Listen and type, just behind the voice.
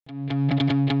The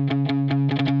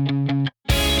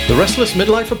Restless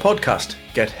Midlifer podcast.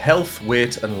 Get health,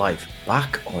 weight and life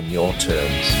back on your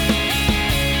terms.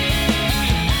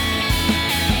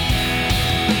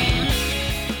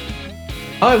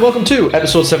 Hi, welcome to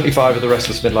episode 75 of the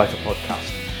Restless Midlifer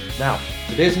podcast. Now,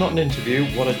 today's not an interview.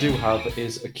 What I do have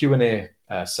is a Q&A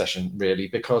session, really,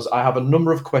 because I have a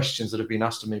number of questions that have been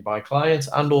asked of me by clients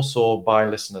and also by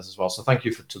listeners as well. So thank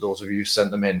you to those of you who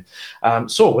sent them in.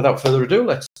 So without further ado,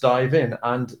 let's dive in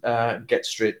and get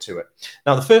straight to it.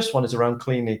 Now, the first one is around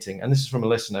clean eating, and this is from a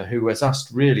listener who has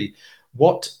asked really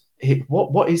what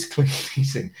is clean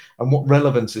eating and what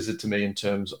relevance is it to me in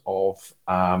terms of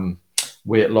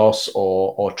weight loss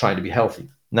or trying to be healthy.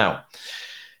 Now,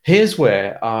 here's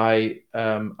where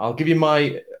I'll give you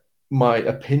my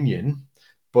opinion,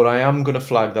 but I am going to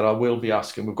flag that I will be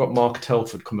asking. We've got Mark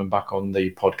Telford coming back on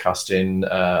the podcast in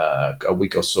a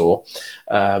week or so,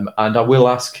 and I will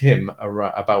ask him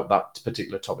about that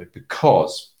particular topic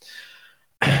because,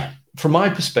 from my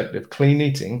perspective, clean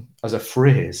eating as a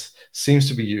phrase seems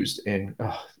to be used in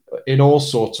all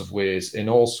sorts of ways, in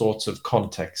all sorts of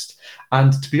context.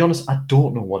 And to be honest, I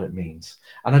don't know what it means.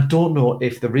 And I don't know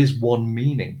if there is one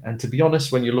meaning. And to be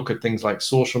honest, when you look at things like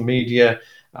social media,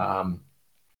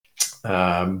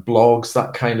 blogs,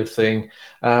 that kind of thing,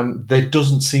 there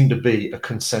doesn't seem to be a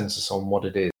consensus on what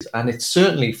it is. And it's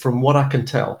certainly, from what I can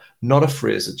tell, not a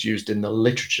phrase that's used in the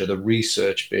literature, the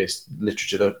research-based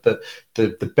literature,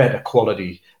 the better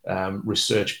quality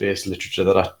research-based literature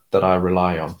that I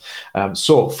rely on.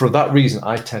 So for that reason,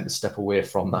 I tend to step away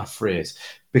from that phrase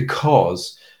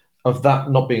because of that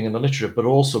not being in the literature, but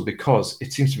also because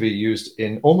it seems to be used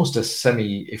in almost a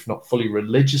semi, if not fully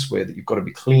religious way, that you've got to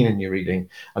be clean in your eating.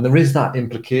 And there is that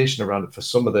implication around it for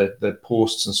some of the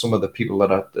posts and some of the people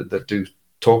that do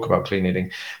talk about clean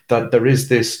eating, that there is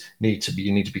this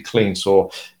you need to be clean. So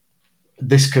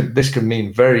this could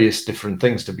mean various different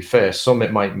things, to be fair. Some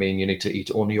it might mean you need to eat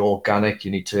only organic,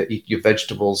 you need to eat your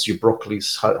vegetables, your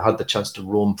broccoli's had the chance to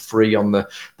roam free on the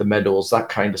meadows, that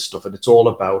kind of stuff. And it's all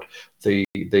about the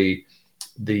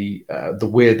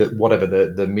way that whatever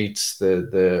the meats,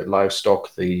 the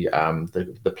livestock,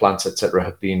 the plants, etc.,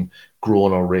 have been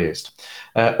grown or raised.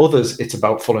 Others, it's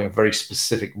about following a very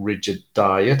specific, rigid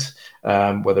diet,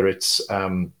 whether it's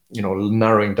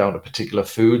narrowing down to particular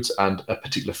foods, and a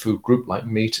particular food group like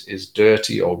meat is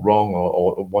dirty or wrong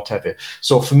or whatever.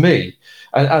 So for me,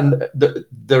 and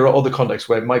there are other contexts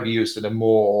where it might be used in a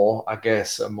more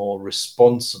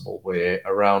responsible way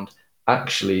around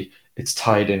actually. It's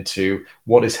tied into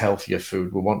what is healthier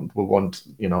food. We want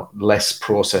less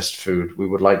processed food. We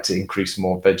would like to increase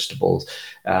more vegetables.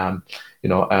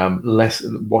 Less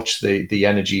watch the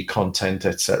energy content,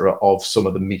 etc., of some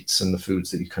of the meats and the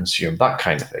foods that you consume. That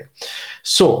kind of thing.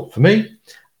 So for me,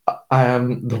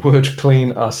 the word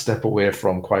clean I step away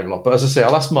from quite a lot. But as I say,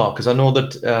 I'll ask Mark because I know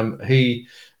that he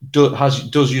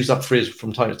does use that phrase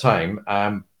from time to time.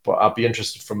 But I'd be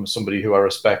interested from somebody who I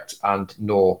respect and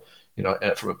know,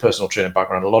 from a personal training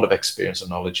background, a lot of experience and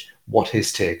knowledge, what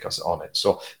his take is on it.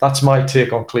 So that's my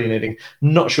take on clean eating.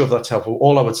 Not sure if that's helpful.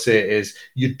 All I would say is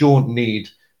you don't need,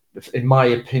 in my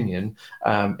opinion,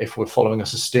 if we're following a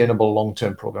sustainable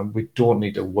long-term program, we don't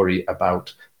need to worry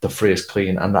about the phrase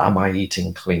clean and am I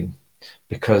eating clean?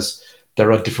 Because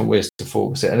there are different ways to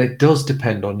focus it, and it does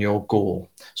depend on your goal.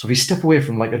 So if you step away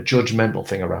from like a judgmental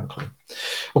thing around clean.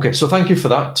 Okay, so thank you for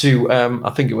that to, I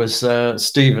think it was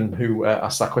Stephen who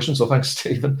asked that question. So thanks,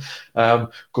 Stephen.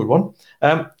 Good one.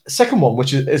 Second one,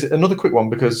 which is another quick one,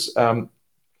 because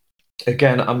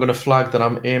again, I'm going to flag that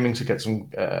I'm aiming to get some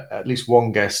at least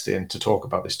one guest in to talk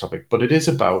about this topic, but it is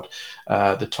about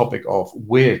the topic of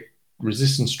weight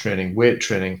resistance training, weight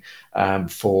training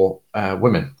for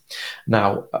women.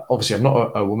 Now, obviously, I'm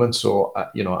not a woman, so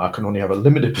I can only have a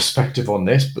limited perspective on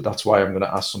this. But that's why I'm going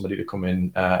to ask somebody to come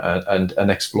in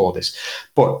and explore this.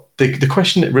 But the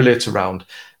question it relates around,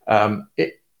 I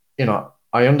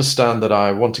understand that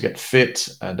I want to get fit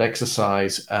and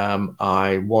exercise.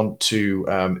 I want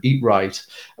to eat right,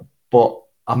 but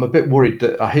I'm a bit worried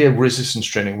that I hear resistance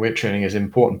training, weight training is an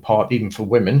important part even for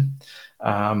women.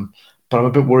 But I'm a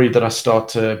bit worried that I start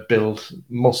to build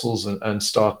muscles and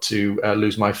start to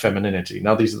lose my femininity.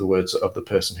 Now, these are the words of the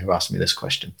person who asked me this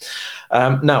question.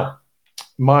 Now,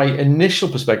 my initial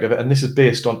perspective, and this is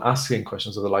based on asking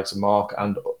questions of the likes of Mark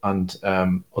and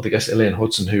I guess Elaine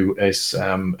Hudson, who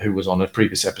was on a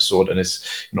previous episode and has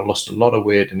lost a lot of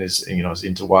weight and is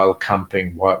into wild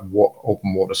camping,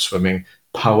 open water swimming,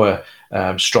 power,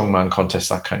 strongman contests,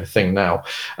 that kind of thing now,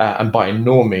 and by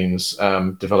no means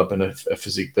developing a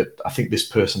physique that I think this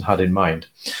person had in mind.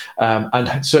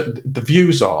 And so the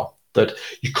views are that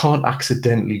you can't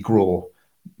accidentally grow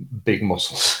big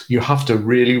muscles. You have to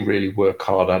really, really work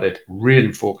hard at it,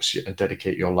 really focus and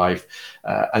dedicate your life,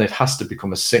 and it has to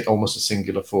become almost a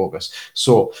singular focus.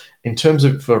 So, in terms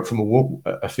of from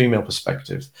a female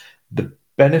perspective, the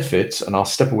benefits, and I'll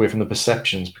step away from the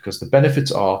perceptions, because the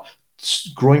benefits are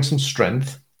growing some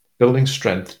strength, building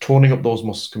strength, toning up those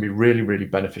muscles can be really, really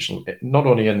beneficial, not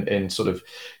only in sort of,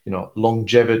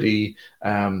 longevity,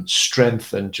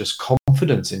 strength, and just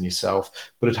confidence in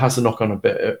yourself, but it has a knock-on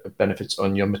benefits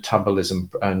on your metabolism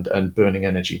and burning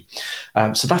energy.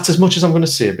 So that's as much as I'm going to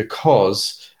say,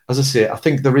 because, as I say, I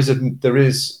think there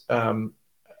is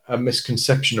a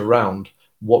misconception around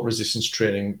what resistance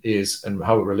training is and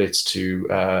how it relates to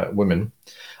women.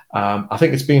 I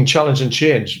think it's being challenged and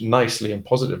changed nicely and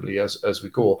positively as we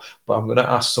go. But I'm going to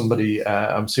ask somebody,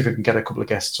 see if I can get a couple of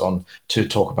guests on to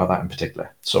talk about that in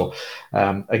particular. So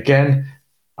again,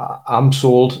 I'm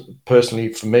sold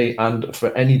personally, for me and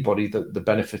for anybody, that the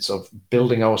benefits of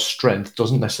building our strength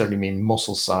doesn't necessarily mean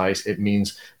muscle size. It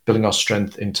means building our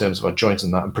strength in terms of our joints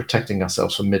and that, and protecting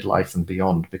ourselves for midlife and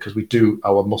beyond, because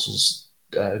our muscles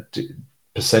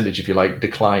percentage, if you like,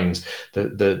 declines.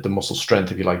 The muscle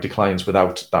strength, if you like, declines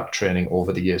without that training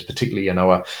over the years, particularly in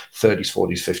our 30s,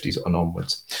 40s, 50s and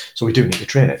onwards. So we do need to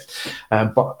train it.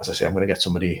 But as I say, I'm going to get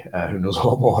somebody who knows a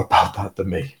lot more about that than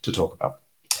me to talk about.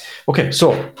 Okay,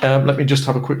 so let me just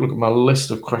have a quick look at my list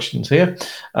of questions here.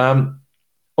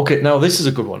 Okay, now this is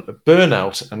a good one.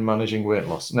 Burnout and managing weight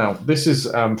loss. Now, this is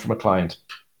from a client.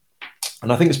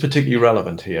 And I think it's particularly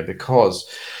relevant here because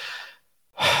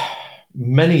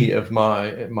many of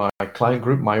my client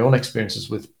group, my own experiences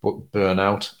with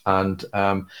burnout, and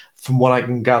from what I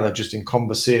can gather just in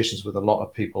conversations with a lot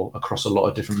of people across a lot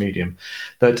of different medium,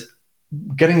 that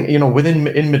getting, in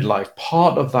midlife,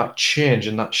 part of that change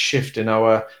and that shift in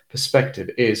our perspective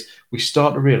is we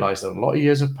start to realize that a lot of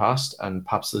years have passed and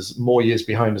perhaps there's more years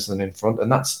behind us than in front,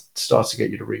 and that starts to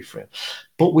get you to reframe.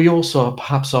 But we also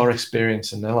perhaps are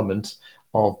experiencing an element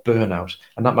of burnout,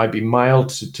 and that might be mild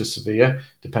to severe,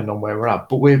 depending on where we're at.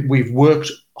 But we've worked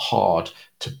hard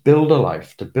to build a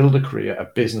life, to build a career, a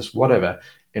business, whatever,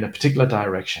 in a particular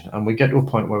direction, and we get to a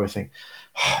point where we think,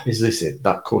 is this it?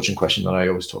 That coaching question that I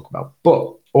always talk about.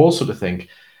 But also to think,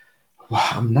 wow,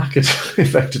 I'm knackered,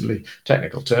 effectively,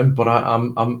 technical term, but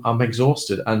I'm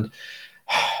exhausted, and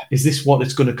is this what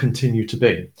it's going to continue to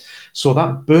be? So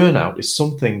that burnout is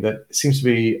something that seems to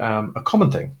be a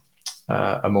common thing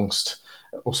amongst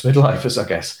us midlifers, I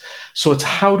guess. So it's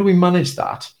how do we manage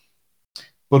that?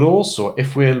 But also,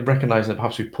 if we're recognizing that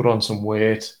perhaps we put on some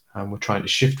weight and we're trying to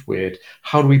shift weight,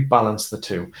 how do we balance the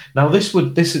two? Now, this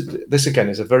again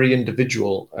is a very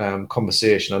individual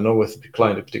conversation. I know with the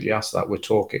client who particularly asked that,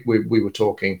 we were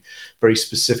talking very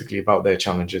specifically about their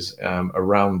challenges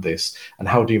around this, and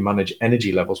how do you manage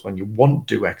energy levels when you want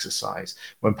to do exercise,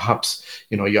 when perhaps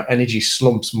your energy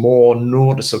slumps more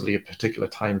noticeably at particular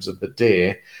times of the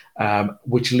day,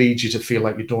 which leads you to feel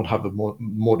like you don't have the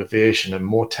motivation and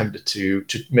more tempted to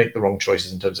make the wrong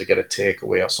choices in terms of get a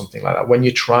takeaway or something like that, when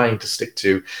you're trying to stick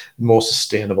to more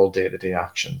sustainable day-to-day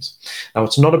actions. Now,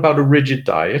 it's not about a rigid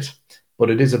diet, but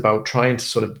it is about trying to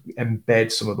sort of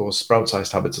embed some of those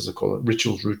sprout-sized habits, as I call it,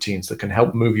 rituals, routines that can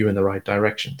help move you in the right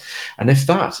direction. And if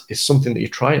that is something that you're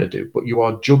trying to do, but you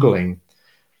are juggling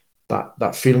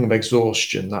that feeling of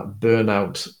exhaustion, that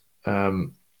burnout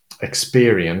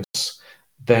experience,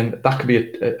 then that could be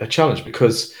a challenge,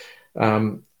 because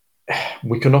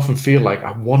we can often feel like,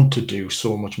 I want to do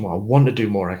so much more. I want to do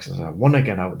more exercise. I want to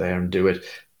get out there and do it,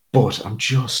 but I'm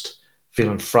just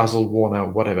feeling frazzled, worn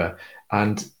out, whatever.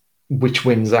 And which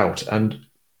wins out? And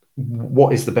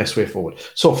what is the best way forward?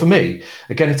 So for me,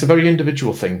 again, it's a very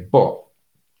individual thing, but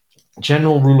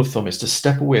general rule of thumb is to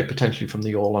step away potentially from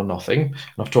the all or nothing. And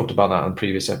I've talked about that in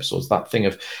previous episodes, that thing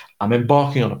of, I'm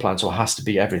embarking on a plan, so it has to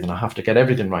be everything. I have to get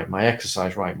everything right, my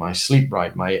exercise right, my sleep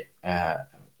right, my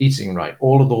eating right,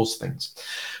 all of those things.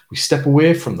 We step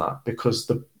away from that because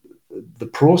the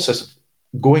process of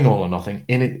going all or nothing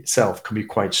in itself can be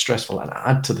quite stressful and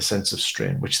add to the sense of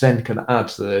strain, which then can add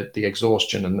to the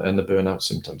exhaustion and the burnout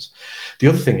symptoms. The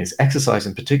other thing is, exercise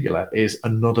in particular is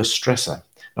another stressor.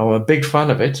 Now, I'm a big fan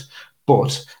of it,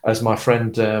 but as my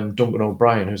friend Duncan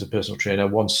O'Brien, who's a personal trainer,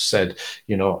 once said,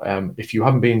 if you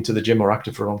haven't been to the gym or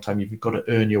active for a long time, you've got to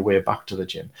earn your way back to the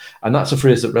gym. And that's a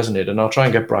phrase that resonated. And I'll try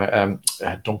and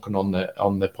get Duncan on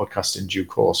the podcast in due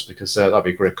course, because that'd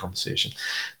be a great conversation.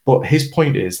 But his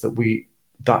point is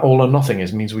that all or nothing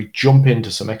means we jump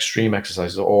into some extreme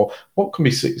exercises, or what can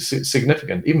be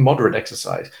significant, even moderate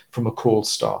exercise, from a cold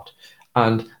start.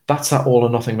 And that's that all or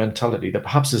nothing mentality that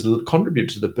perhaps has contributed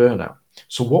to the burnout.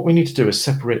 So what we need to do is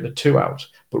separate the two out,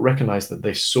 but recognize that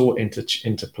they so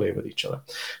interplay with each other.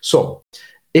 So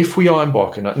if we are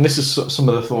embarking, and this is some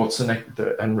of the thoughts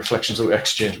and reflections that we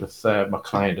exchanged with my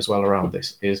client as well around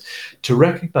this, is to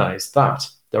recognize that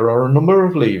there are a number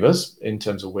of levers in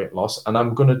terms of weight loss, and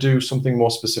I'm going to do something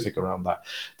more specific around that.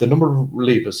 The number of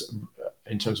levers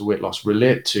in terms of weight loss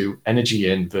relate to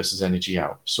energy in versus energy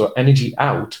out. So energy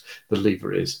out, the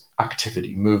lever is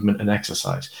activity, movement, and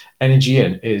exercise. Energy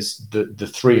in is the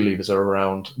three levers are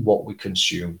around what we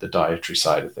consume, the dietary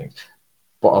side of things.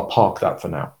 But I'll park that for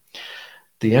now.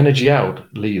 The energy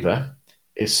out lever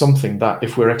is something that,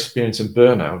 if we're experiencing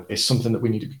burnout, is something that we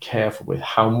need to be careful with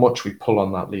how much we pull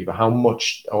on that lever, how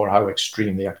much or how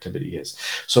extreme the activity is.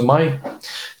 So my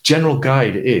general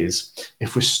guide is,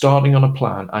 if we're starting on a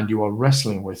plan and you are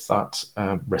wrestling with that,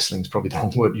 wrestling is probably the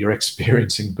wrong word, you're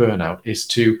experiencing burnout, is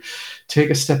to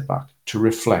take a step back, to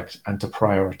reflect and to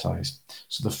prioritize.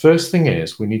 So the first thing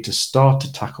is we need to start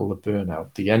to tackle the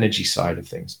burnout, the energy side of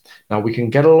things. Now, we can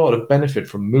get a lot of benefit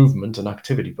from movement and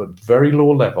activity, but very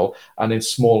low level and in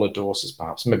smaller doses,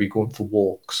 perhaps, maybe going for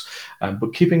walks,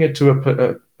 but keeping it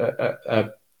to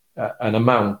an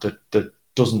amount that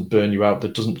doesn't burn you out,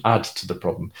 that doesn't add to the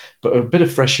problem. But a bit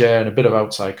of fresh air and a bit of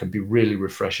outside can be really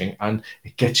refreshing, and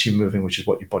it gets you moving, which is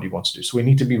what your body wants to do. So we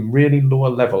need to be really lower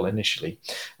level initially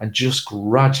and just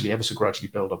gradually, ever so gradually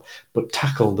build up, but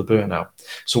tackle the burnout.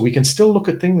 So we can still look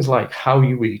at things like how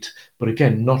you eat, but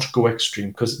again, not go extreme,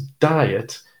 because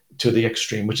diet to the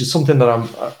extreme, which is something that I'm,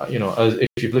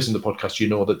 if you've listened to the podcast, you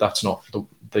know that that's not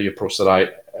the approach that I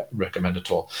recommend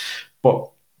at all. But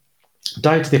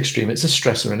diet to the extreme, it's a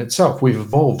stressor in itself. We've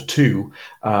evolved to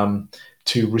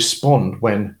respond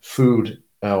when food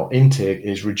intake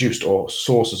is reduced, or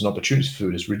sources and opportunities for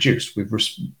food is reduced. We've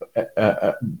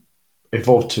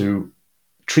evolved to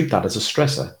treat that as a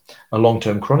stressor, a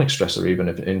long-term chronic stressor, even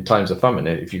if in times of famine,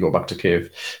 if you go back to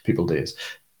cave people days.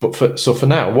 But for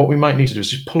now, what we might need to do is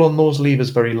just pull on those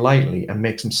levers very lightly and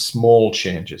make some small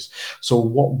changes. So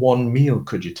what one meal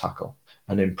could you tackle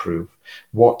and improve?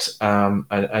 What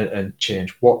and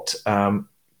change? What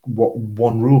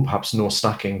one rule, perhaps no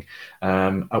snacking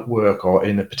at work or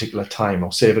in a particular time,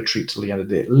 or save a treat till the end of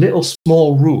the day. Little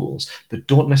small rules that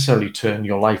don't necessarily turn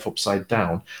your life upside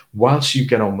down whilst you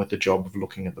get on with the job of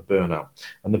looking at the burnout.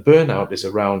 And the burnout is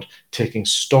around taking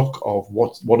stock of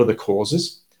what are the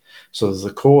causes. So there's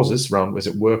the causes around, is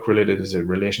it work related? Is it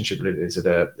relationship related? Is it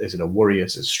a worry?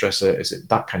 Is it stressor? Is it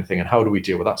that kind of thing? And how do we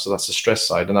deal with that? So that's the stress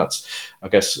side. And that's, I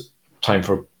guess, time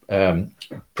for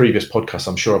previous podcasts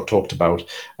I'm sure I've talked about,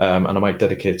 and I might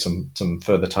dedicate some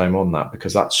further time on that,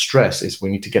 because that stress is, we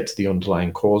need to get to the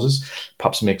underlying causes,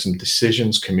 perhaps make some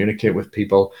decisions, communicate with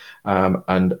people,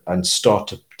 and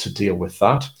start to deal with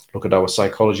that, look at our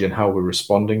psychology and how we're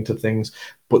responding to things.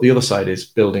 But the other side is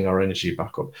building our energy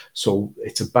back up. So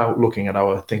it's about looking at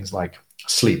our things like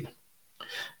sleep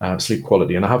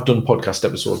quality. And I have done podcast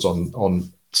episodes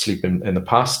on sleep in the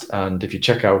past. And if you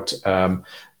check out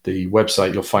the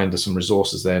website, you'll find there's some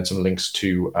resources there and some links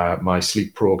to my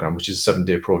sleep program, which is a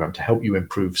 7-day program to help you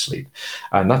improve sleep.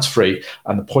 And that's free.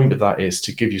 And the point of that is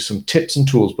to give you some tips and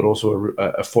tools, but also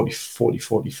a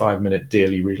 45-minute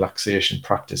daily relaxation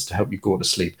practice to help you go to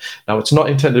sleep. Now, it's not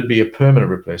intended to be a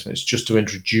permanent replacement. It's just to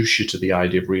introduce you to the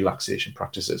idea of relaxation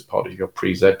practice as part of your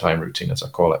pre-Z time routine, as I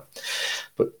call it.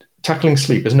 But tackling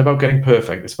sleep isn't about getting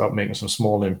perfect. It's about making some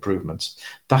small improvements.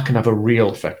 That can have a real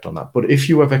effect on that. But if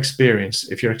you're experiencing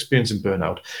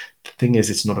burnout, the thing is,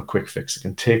 it's not a quick fix. It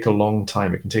can take a long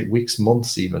time. It can take weeks,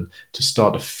 months even, to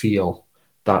start to feel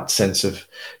that sense of,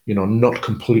 not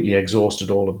completely exhausted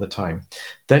all of the time.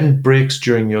 Then breaks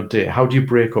during your day. How do you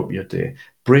break up your day?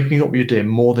 Breaking up your day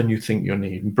more than you think you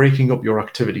need, breaking up your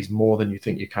activities more than you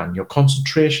think you can. Your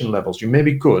concentration levels, you may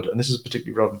be good, and this is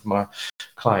particularly relevant for my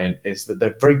client, is that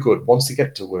they're very good. Once they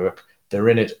get to work, they're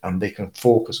in it and they can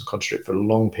focus and concentrate for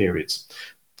long periods.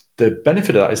 The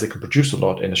benefit of that is they can produce a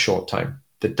lot in a short time.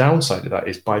 The downside of that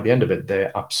is by the end of it,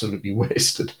 they're absolutely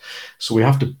wasted. So we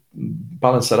have to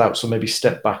balance that out. So maybe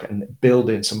step back and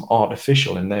build in some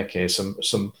artificial, in their case,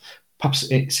 some perhaps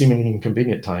seemingly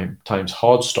inconvenient times,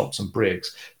 hard stops and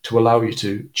breaks to allow you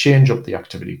to change up the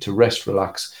activity, to rest,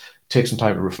 relax, take some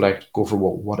time to reflect, go for a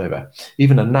walk, whatever.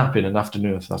 Even a nap in an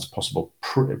afternoon, if that's possible,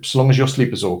 so long as your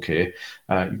sleep is okay,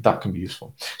 that can be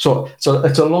useful. So it's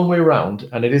a long way around,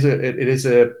 and it is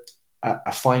a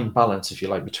fine balance, if you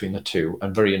like, between the two,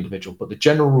 and very individual. But the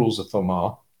general rules of thumb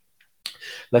are: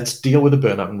 Let's deal with the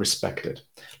burnout and respect it.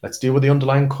 Let's deal with the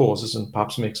underlying causes and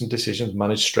perhaps make some decisions,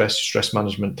 manage stress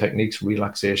management techniques,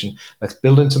 relaxation. Let's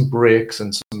build in some breaks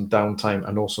and some downtime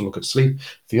and also look at sleep.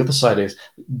 The other side is,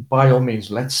 by all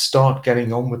means, let's start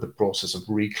getting on with the process of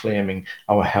reclaiming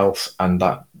our health and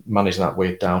that managing that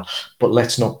weight down. But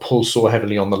let's not pull so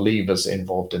heavily on the levers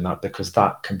involved in that, because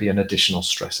that can be an additional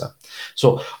stressor.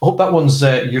 So I hope that one's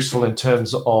useful in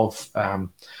terms of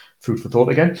food for thought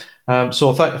again.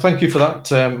 So thank you for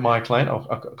that, my client.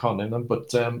 I can't name them,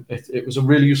 but it was a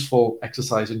really useful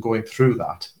exercise in going through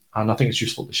that. And I think it's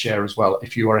useful to share as well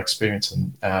if you are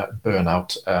experiencing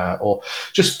burnout or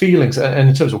just feelings. And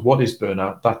in terms of what is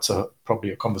burnout, that's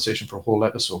probably a conversation for a whole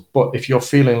episode. But if you're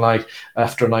feeling like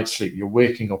after a night's sleep, you're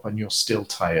waking up and you're still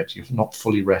tired, you've not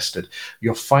fully rested,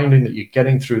 you're finding that you're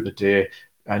getting through the day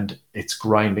and it's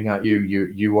grinding at you,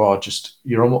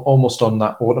 you're almost on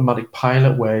that automatic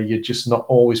pilot where you're just not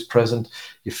always present.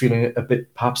 You're feeling a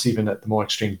bit, perhaps even at the more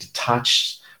extreme,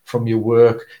 detached from your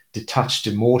work, detached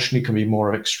emotionally can be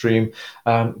more extreme,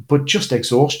 but just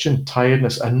exhaustion,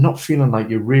 tiredness, and not feeling like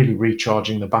you're really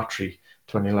recharging the battery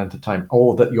to any length of time,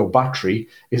 or that your battery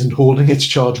isn't holding its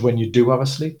charge when you do have a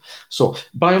sleep. So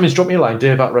by all means, drop me a line,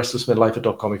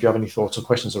 dave@restlessmidlifer.com, if you have any thoughts or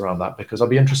questions around that, because I'd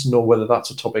be interested to know whether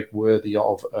that's a topic worthy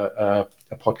of a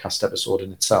podcast episode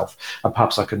in itself. And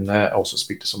perhaps I can also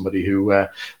speak to somebody who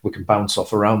we can bounce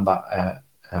off around that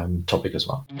topic as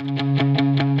well.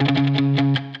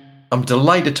 I'm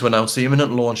delighted to announce the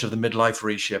imminent launch of the Midlife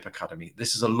Reshape Academy.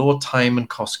 This is a low time and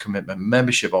cost commitment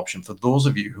membership option for those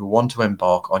of you who want to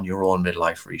embark on your own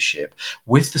midlife reshape,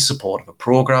 with the support of a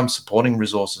program, supporting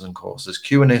resources and courses,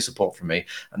 Q&A support from me,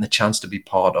 and the chance to be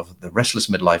part of the Restless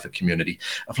Midlifer community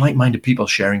of like-minded people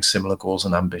sharing similar goals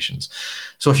and ambitions.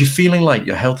 So if you're feeling like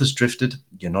your health has drifted,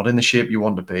 you're not in the shape you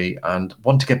want to be, and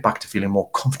want to get back to feeling more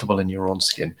comfortable in your own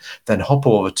skin, then hop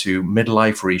over to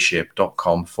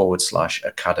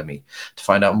midlifereshape.com/academy to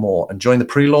find out more and join the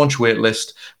pre-launch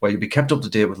waitlist, where you'll be kept up to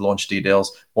date with launch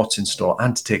details, what's in store,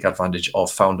 and to take advantage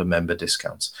of founder member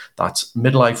discounts. That's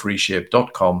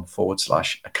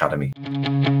midlifereshape.com/academy.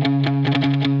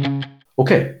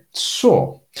 Okay,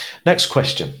 so next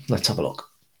question. Let's have a look.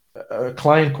 A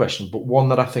client question, but one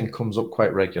that I think comes up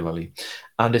quite regularly,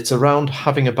 and it's around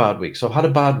having a bad week. So I've had a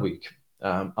bad week.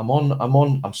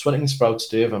 I'm sweating sprouts,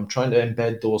 Dave. I'm trying to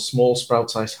embed those small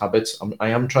sprout-sized habits. I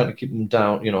am trying to keep them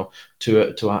down,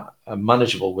 to a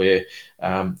manageable way,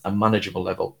 a manageable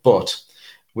level. But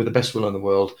with the best will in the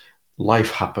world,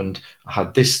 life happened. I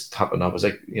had this happen. I was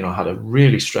I had a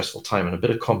really stressful time and a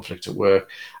bit of conflict at work,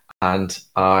 and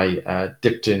I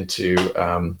dipped into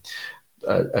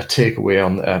a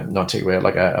takeaway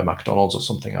like a McDonald's or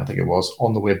something, I think it was,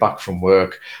 on the way back from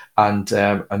work, and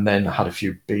then had a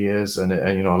few beers and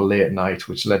a late night,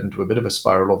 which led into a bit of a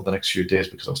spiral over the next few days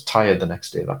because I was tired the next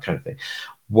day, that kind of thing.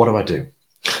 What do I do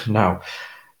now?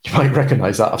 You might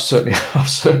recognize that I've certainly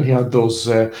had those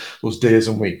days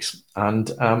and weeks, and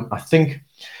I think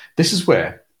this is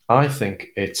where I think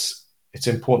it's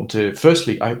important to,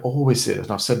 firstly, I always say this,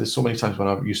 and I've said this so many times when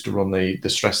I used to run the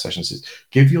stress sessions, is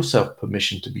give yourself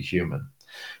permission to be human.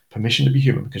 Permission to be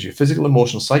human, because you're a physical,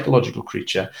 emotional, psychological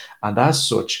creature, and as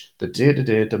such, the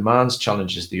day-to-day demands,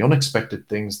 challenges, the unexpected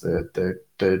things, the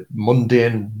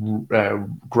mundane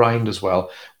grind as well,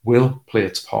 will play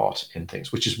its part in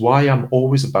things, which is why I'm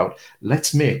always about,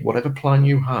 let's make whatever plan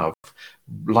you have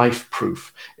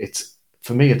life-proof.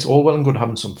 For me, it's all well and good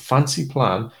having some fancy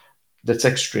plan that's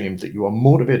extreme, that you are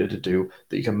motivated to do,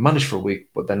 that you can manage for a week,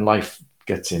 but then life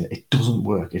gets in. It doesn't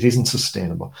work. It isn't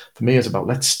sustainable. For me, it's about,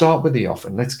 let's start with the off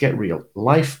and let's get real.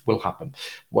 Life will happen.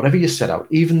 Whatever you set out,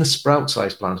 even the sprout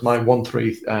size plans, my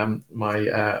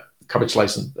cabbage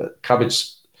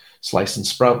slice and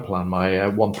sprout plan, my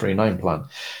 139 plan,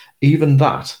 even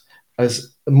that,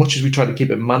 as much as we try to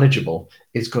keep it manageable,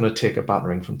 is going to take a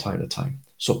battering from time to time.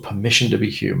 So permission to be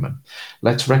human.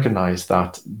 Let's recognize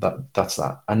that's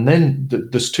that. And then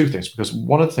there's two things, because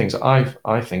one of the things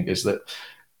I think is that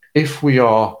if we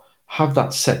have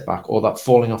that setback or that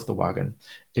falling off the wagon,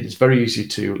 it is very easy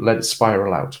to let it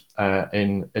spiral out.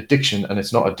 In addiction, and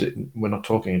we're not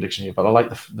talking addiction here, but I like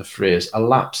the phrase, a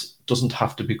lapse doesn't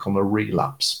have to become a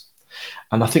relapse.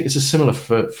 And I think it's similar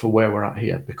for where we're at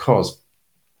here, because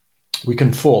we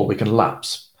can fall, we can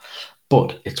lapse,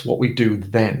 but it's what we do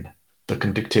then that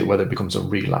can dictate whether it becomes a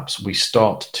relapse. We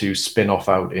start to spin off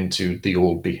out into the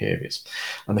old behaviors.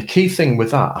 And the key thing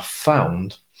with that, I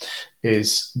found,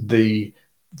 is the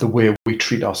way we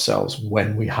treat ourselves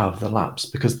when we have the lapse,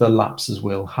 because the lapses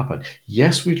will happen.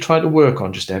 Yes, we try to work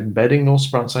on just embedding those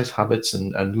sprout-sized habits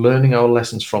and learning our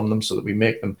lessons from them so that we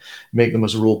make them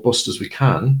as robust as we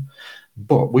can.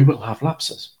 but we will have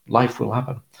lapses. Life will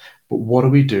happen. But what do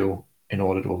we do in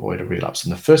order to avoid a relapse?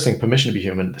 And the first thing, permission to be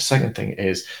human. The second thing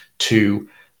is to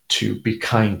be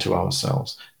kind to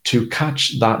ourselves, to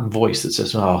catch that voice that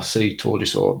says, "Oh, see, told you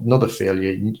so. Another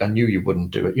failure. I knew you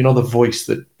wouldn't do it." You know, the voice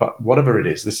that, but whatever it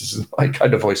is, this is my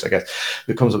kind of voice, I guess,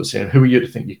 that comes up and saying, "Who are you to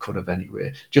think you could have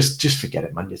anyway? Just forget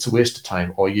it, man. It's a waste of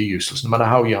time, or you're useless. No matter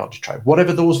how hard you try."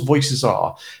 Whatever those voices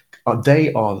are,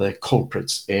 they are the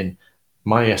culprits in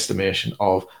my estimation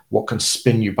of what can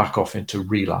spin you back off into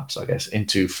relapse, I guess,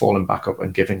 into falling back up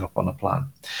and giving up on a plan.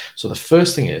 So the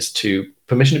first thing is to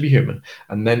permission to be human,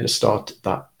 and then to start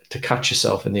that, to catch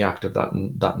yourself in the act of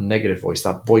that negative voice,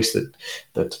 that voice that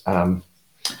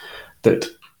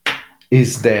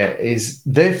is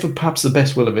there for perhaps the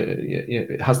best will of it.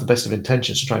 It has the best of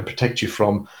intentions to try and protect you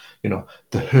from,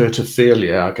 the hurt of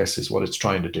failure, I guess is what it's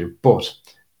trying to do, but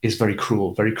is very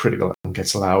cruel, very critical, and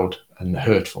gets loud and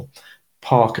hurtful.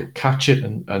 Park it, catch it,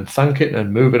 and thank it,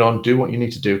 and move it on. Do what you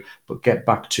need to do, but get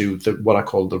back to what I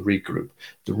call the regroup.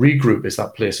 The regroup is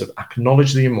that place of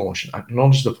acknowledge the emotion,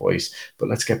 acknowledge the voice, but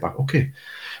let's get back. Okay,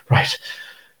 right.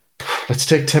 Let's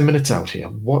take 10 minutes out here.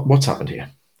 What's happened here?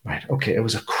 Right. Okay. It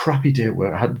was a crappy day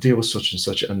where I had to deal with such and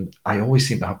such, and I always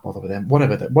seem to have bother with them.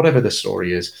 Whatever the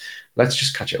story is, let's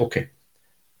just catch it. Okay.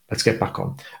 Let's get back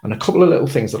on. And a couple of little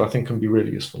things that I think can be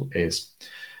really useful is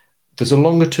there's a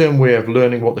longer term way of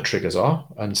learning what the triggers are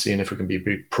and seeing if we can be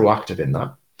proactive in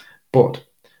that. But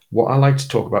what I like to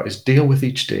talk about is deal with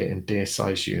each day in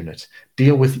day-sized units.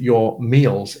 Deal with your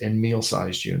meals in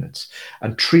meal-sized units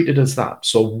and treat it as that.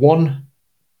 So one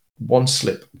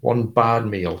slip, one bad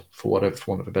meal, for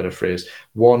want of a better phrase,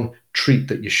 one treat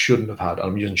that you shouldn't have had,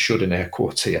 I'm using should in air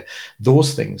quotes here,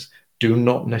 those things do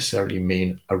not necessarily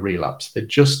mean a relapse. They're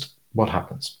just what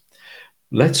happens.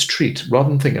 Let's treat, rather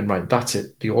than thinking, right, that's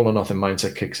it, the all or nothing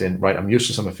mindset kicks in, right, I'm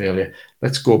useless, I'm a failure.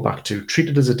 Let's go back to treat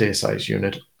it as a day size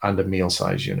unit and a meal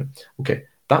size unit. Okay,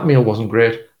 that meal wasn't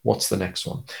great. What's the next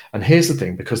one? And here's the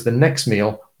thing, because the next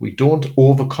meal, we don't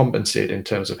overcompensate in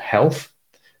terms of health,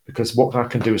 because what that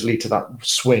can do is lead to that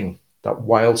swing, that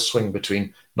wild swing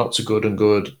between not so good and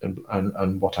good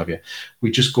and what have you.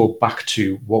 We just go back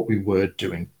to what we were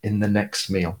doing in the next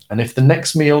meal. And if the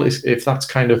next meal is, if that's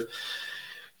kind of,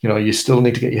 you still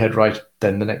need to get your head right,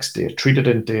 then the next day, treat it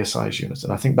in day size units.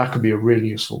 And I think that could be a really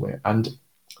useful way. And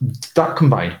that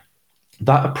combined,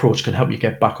 that approach can help you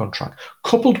get back on track.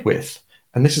 Coupled with,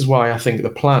 and this is why I think the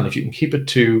plan, if you can keep it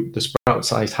to the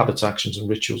sprout-sized habits, actions, and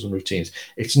rituals and routines,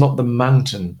 it's not the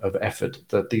mountain of effort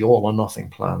that the all or nothing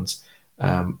plans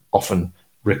often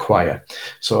require.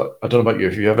 So I don't know about you,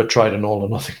 if you ever tried an all or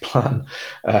nothing plan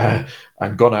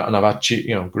and gone out, and I've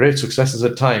had great successes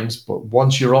at times, but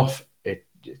once you're off, it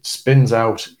spins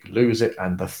out, you lose it,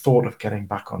 and the thought of getting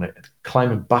back on it,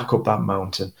 climbing back up that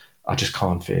mountain, I just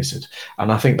can't face it.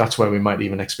 And I think that's where we might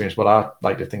even experience what I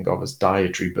like to think of as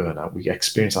dietary burnout. We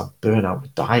experience that burnout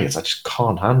with diets. I just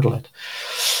can't handle it.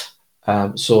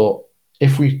 So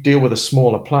if we deal with a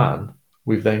smaller plan,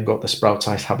 we've then got the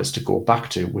sprout-sized habits to go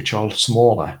back to, which are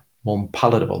smaller, more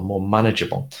palatable, more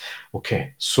manageable.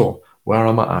 Okay, so where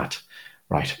am I at?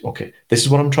 Right, okay, this is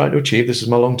what I'm trying to achieve. This is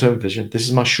my long-term vision. This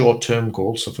is my short-term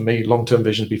goal. So for me, long-term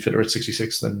vision is be fitter at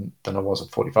 66 than I was at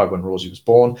 45 when Rosie was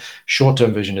born.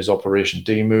 Short-term vision is Operation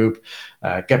D-Move.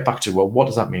 Get back to, well, what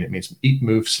does that mean? It means eat,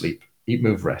 move, sleep. Eat,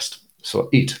 move, rest. So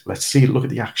eat, let's see, look at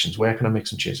the actions. Where can I make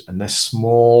some changes? And they're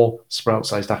small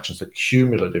sprout-sized actions that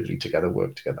cumulatively together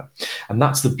work together. And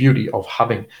that's the beauty of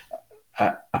having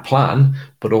a plan,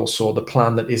 but also the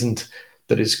plan that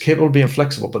is capable of being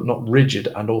flexible, but not rigid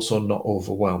and also not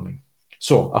overwhelming.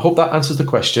 So I hope that answers the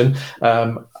question.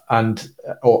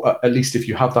 Or at least if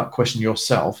you have that question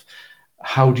yourself,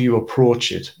 how do you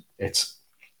approach it? It's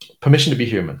permission to be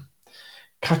human.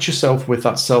 Catch yourself with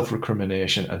that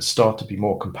self-recrimination and start to be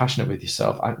more compassionate with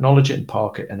yourself. Acknowledge it and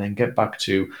park it, and then get back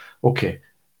to, okay,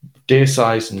 day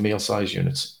size and meal size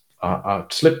units. I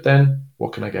slipped then,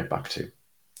 what can I get back to?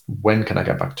 When can I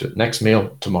get back to it? Next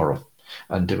meal, tomorrow.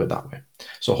 And do it that way.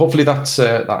 So hopefully that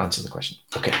answers the question.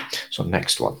 Okay, so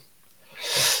next one.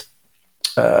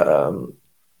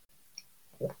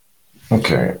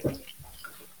 Okay.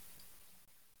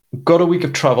 Got a week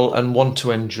of travel and want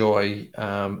to enjoy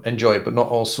it, but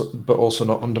also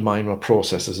not undermine my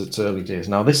process as it's early days.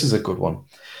 Now this is a good one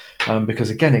because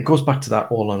again it goes back to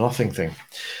that all or nothing thing.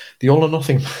 The all or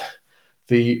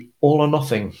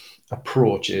nothing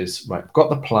approach is right. I've got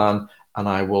the plan, and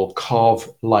I will carve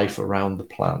life around the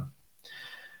plan.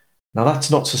 Now, that's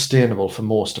not sustainable for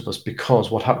most of us because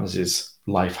what happens is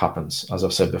life happens, as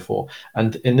I've said before.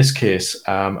 And in this case,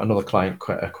 another client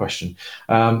question.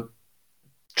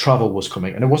 travel was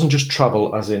coming. And it wasn't just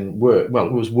travel as in work. Well,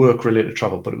 it was work related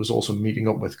travel, but it was also meeting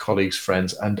up with colleagues,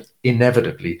 friends, and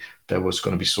inevitably there was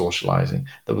going to be socializing.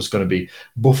 There was going to be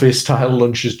buffet style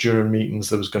lunches during meetings.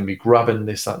 There was going to be grabbing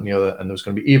this, that, and the other. And there was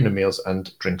going to be evening meals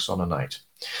and drinks on a night.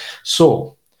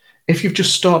 So if you've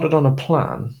just started on a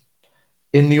plan,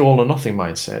 in the all or nothing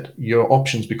mindset, your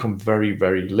options become very,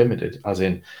 very limited, as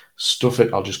in, stuff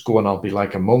it, I'll just go and I'll be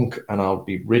like a monk and I'll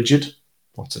be rigid.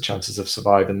 What's the chances of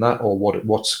surviving that? Or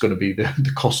what's going to be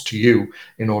the cost to you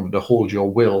in order to hold your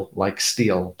will like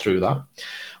steel through that?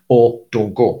 Or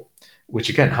don't go, which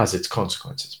again has its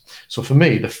consequences. So for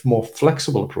me, the more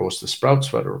flexible approach, the sprout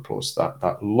sweater approach,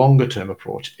 that longer term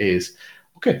approach is,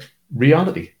 okay,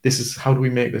 reality. This is, how do we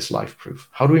make this life proof?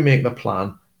 How do we make the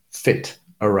plan fit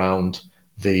around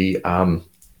the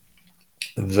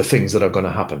things that are going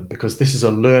to happen? Because this is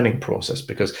a learning process,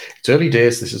 because it's early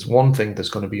days. This is one thing. There's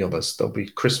going to be others. There'll be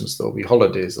Christmas, there'll be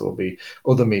holidays, there'll be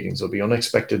other meetings, there'll be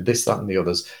unexpected this, that, and the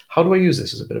others. How do I use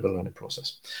this as a bit of a learning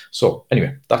process? So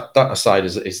anyway, that aside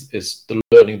is the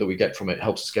learning that we get from it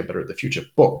helps us get better at the future.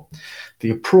 But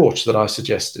the approach that I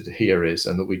suggested here is,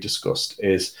 and that we discussed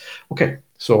is, okay,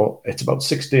 so it's about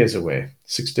 6 days away,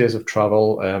 6 days of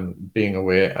travel, being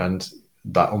away, and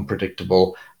that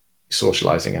unpredictable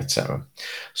socializing, etc.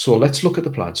 So let's look at the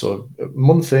plan. So a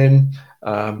month in,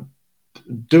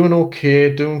 doing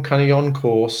okay, doing kind of on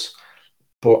course,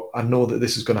 but I know that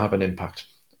this is going to have an impact.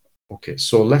 Okay,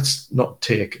 so let's not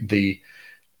take the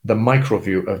micro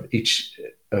view of each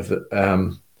of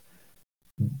the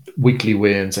weekly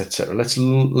weigh-ins, etc. Let's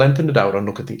lengthen it out and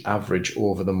look at the average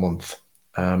over the month,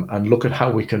 and look at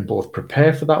how we can both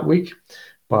prepare for that week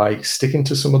by sticking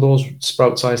to some of those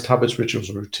sprout-sized habits, rituals,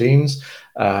 routines.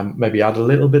 Maybe add a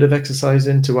little bit of exercise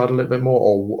in to add a little bit more,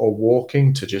 or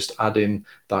walking to just add in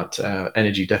that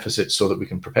energy deficit so that we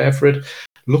can prepare for it.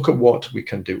 Look at what we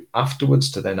can do afterwards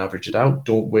to then average it out.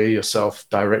 Don't weigh yourself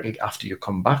directly after you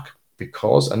come back,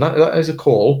 because, and that is a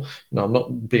call. I'm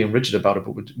not being rigid about it,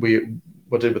 but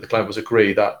what I did with the client was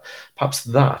agree that perhaps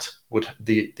that would,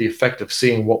 the effect of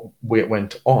seeing what weight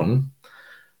went on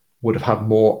would have had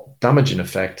more damaging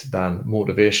effect than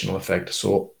motivational effect.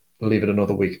 So leave it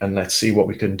another week and let's see what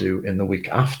we can do in the week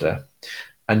after.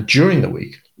 And during the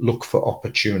week, look for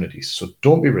opportunities. So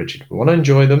don't be rigid. We want to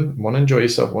enjoy them. We want to enjoy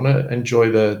yourself. We want to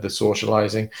enjoy the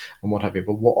socializing and what have you.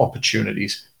 But what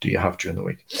opportunities do you have during the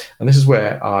week? And this is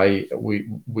where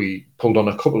we pulled on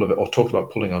a couple of it, or talked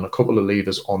about pulling on a couple of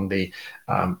levers on the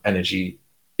energy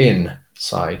in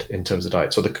side in terms of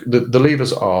diet. So the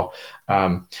levers are,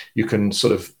 you can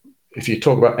sort of, if you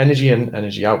talk about energy in,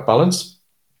 energy out balance,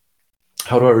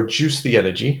 how do I reduce the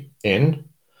energy in,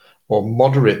 or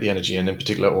moderate the energy in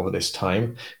particular over this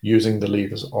time, using the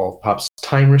levers of perhaps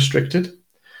time restricted,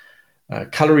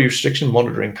 calorie restriction,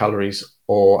 monitoring calories,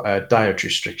 or diet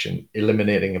restriction,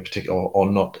 eliminating a particular, or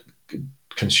not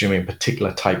consuming a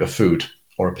particular type of food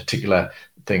or a particular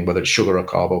thing, whether it's sugar or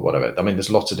carb or whatever. I mean, there's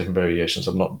lots of different variations.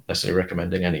 I'm not necessarily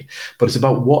recommending any, but it's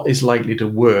about what is likely to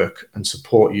work and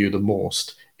support you the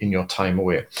most in your time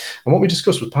away. And what we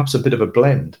discussed was perhaps a bit of a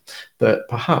blend, that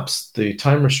perhaps the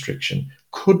time restriction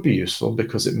could be useful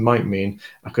because it might mean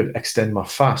I could extend my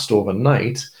fast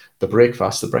overnight, the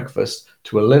breakfast,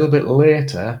 to a little bit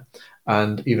later,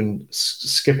 and even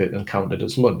skip it and count it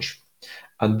as lunch.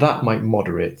 And that might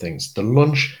moderate things. The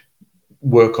lunch,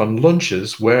 work on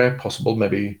lunches where possible,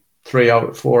 maybe 3 out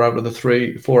of the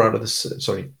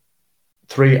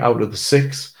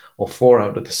 6, or 4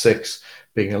 out of the 6,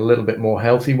 being a little bit more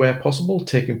healthy where possible,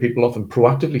 taking people off and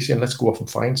proactively saying, let's go off and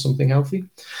find something healthy.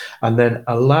 And then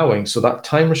allowing, so that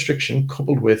time restriction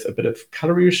coupled with a bit of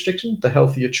calorie restriction, the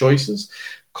healthier choices,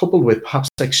 coupled with perhaps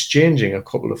exchanging a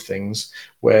couple of things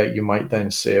where you might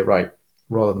then say, right,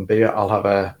 rather than beer, I'll have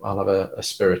a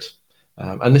spirit.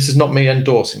 And this is not me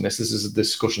endorsing this. This is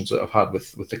discussions that I've had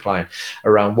with the client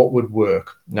around what would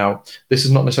work. Now, this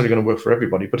is not necessarily going to work for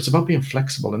everybody, but it's about being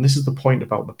flexible. And this is the point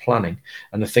about the planning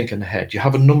and the thinking ahead. You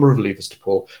have a number of levers to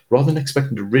pull. Rather than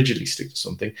expecting to rigidly stick to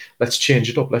something, let's change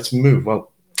it up. Let's move.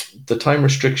 Well, the time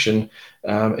restriction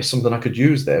is something I could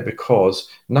use there, because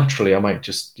naturally I might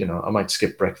just, I might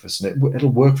skip breakfast and it'll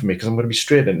work for me because I'm going to be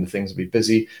straight into things, be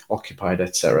busy, occupied,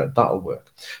 etc. That'll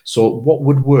work. So what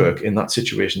would work in that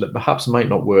situation that perhaps might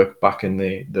not work back in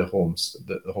the home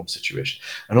situation?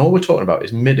 And all we're talking about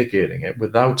is mitigating it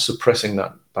without suppressing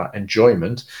that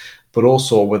enjoyment, but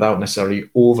also without necessarily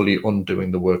overly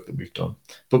undoing the work that we've done.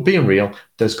 But being real,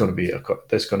 there's going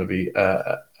to be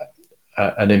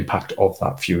an impact of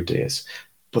that few days.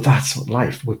 But that's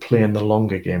life. We're playing the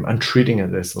longer game and treating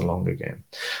it as the longer game.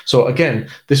 So again,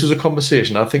 this was a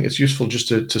conversation. I think it's useful just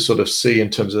to sort of see in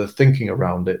terms of the thinking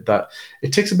around it, that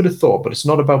it takes a bit of thought, but it's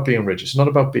not about being rigid. It's not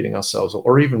about beating ourselves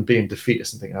or even being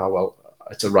defeatist and thinking, oh, well,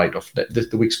 it's a write-off.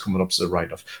 The week's coming up as a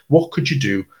write-off. What could you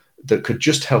do that could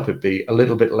just help it be a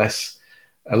little bit less,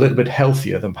 a little bit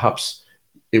healthier than perhaps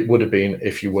it would have been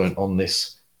if you weren't on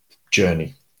this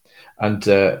journey? And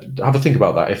have a think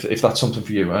about that if that's something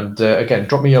for you. And again,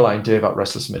 drop me a line, Dave at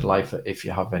Restless Midlife, if you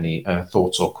have any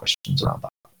thoughts or questions around that.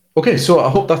 Okay, so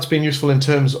I hope that's been useful in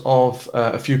terms of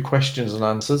a few questions and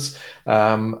answers.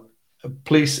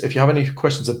 Please, if you have any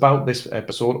questions about this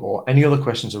episode or any other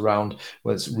questions around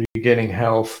whether it's regaining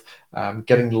health,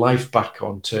 getting life back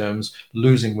on terms,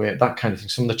 losing weight, that kind of thing,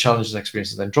 some of the challenges and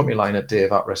experiences, then drop me a line at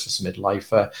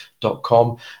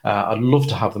dave@restlessmidlife.com. I'd love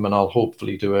to have them, and I'll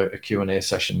hopefully do a Q&A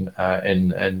session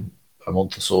in a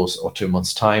month or so or 2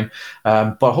 months' time.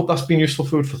 But I hope that's been useful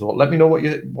food for thought. Let me know what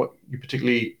you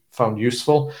particularly found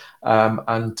useful,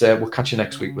 and we'll catch you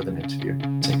next week with an interview.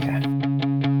 Take care.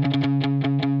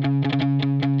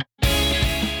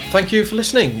 Thank you for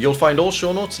listening. You'll find all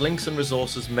show notes, links and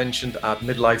resources mentioned at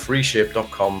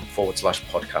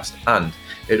midlifereshape.com/podcast. And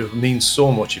it would mean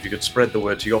so much if you could spread the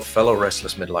word to your fellow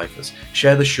restless midlifers.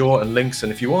 Share the show and links,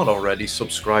 and if you aren't already,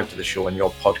 subscribe to the show in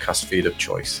your podcast feed of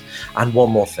choice. And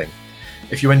one more thing.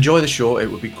 If you enjoy the show,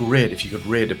 it would be great if you could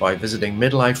rate it by visiting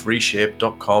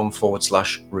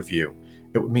midlifereshape.com/review.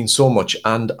 It would mean so much,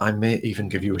 and I may even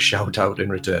give you a shout out in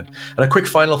return. And a quick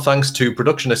final thanks to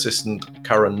production assistant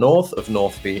Karen North of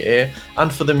North BA,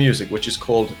 and for the music, which is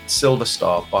called Silver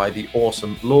Star by the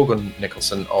awesome Logan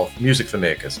Nicholson of Music for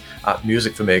Makers at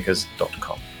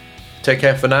musicformakers.com. Take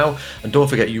care for now, and don't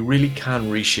forget, you really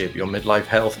can reshape your midlife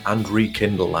health and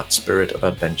rekindle that spirit of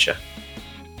adventure.